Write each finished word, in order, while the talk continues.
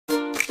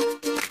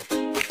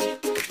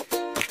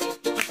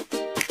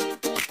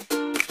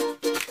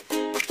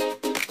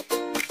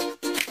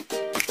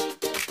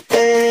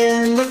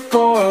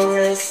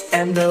forest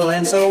and the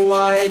land so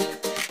wide.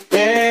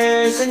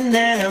 There's an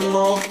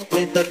animal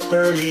with a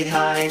furry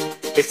hide.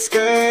 It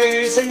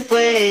scurries and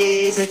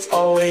plays, it's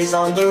always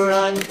on the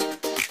run.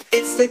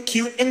 It's the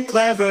cute and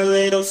clever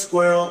little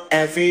squirrel,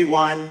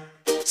 everyone.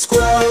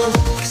 Squirrel,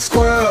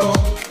 squirrel,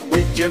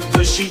 with your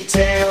bushy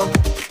tail,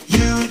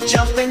 you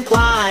jump and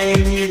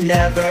climb, you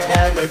never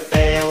ever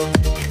fail.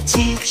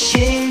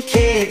 Teaching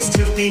kids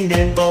to be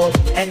nimble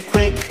and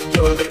quick,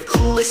 you're the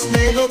coolest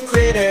little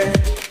critter,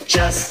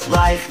 just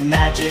like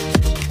magic.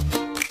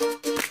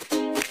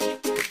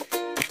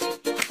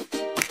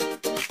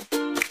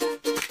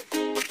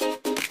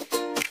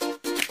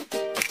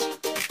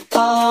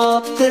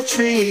 Up the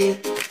tree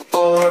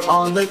or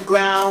on the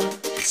ground,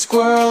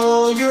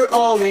 squirrel, you're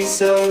always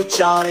so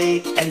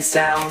jolly and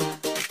sound.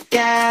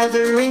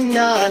 Gathering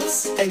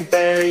nuts and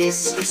berries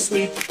so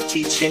sweet,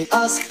 teaching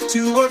us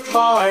to work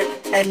hard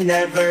and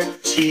never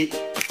cheat.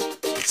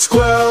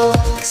 Squirrel,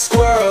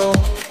 squirrel,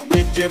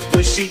 with your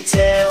bushy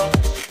tail,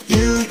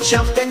 you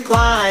jump and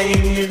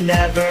climb, you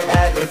never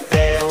ever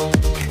fail.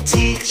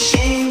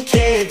 Teaching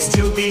kids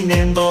to be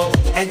nimble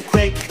and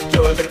quick,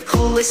 you're the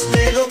coolest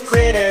little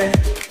critter,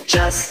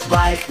 just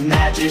like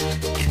magic.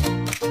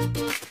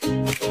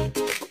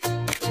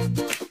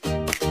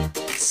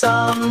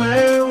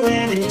 Summer,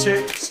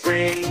 winter,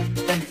 spring,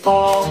 and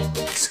fall,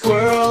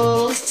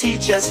 squirrels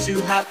teach us to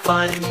have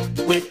fun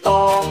with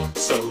all.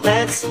 So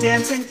let's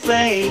dance and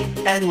play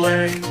and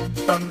learn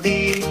from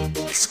thee.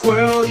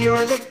 Squirrel,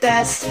 you're the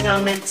best,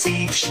 come and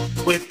teach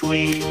with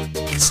glee.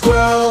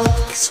 Squirrel,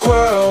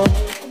 squirrel,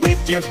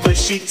 with your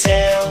bushy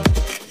tail,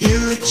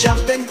 you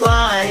jump and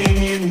climb,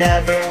 you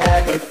never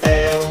ever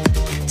fail.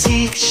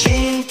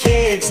 Teaching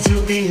kids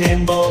to be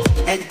nimble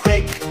and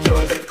quick,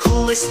 you're the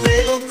coolest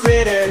little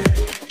critter,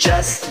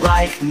 just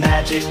like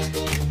magic.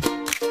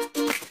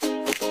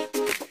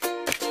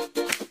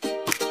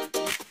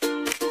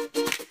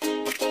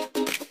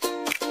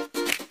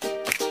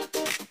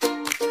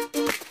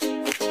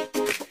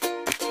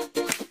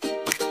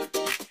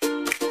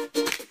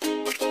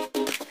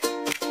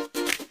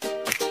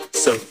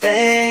 So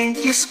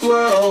thank you,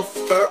 squirrel,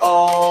 for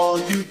all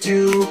you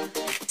do,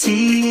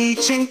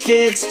 teaching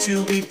kids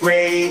to be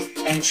brave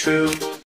and true.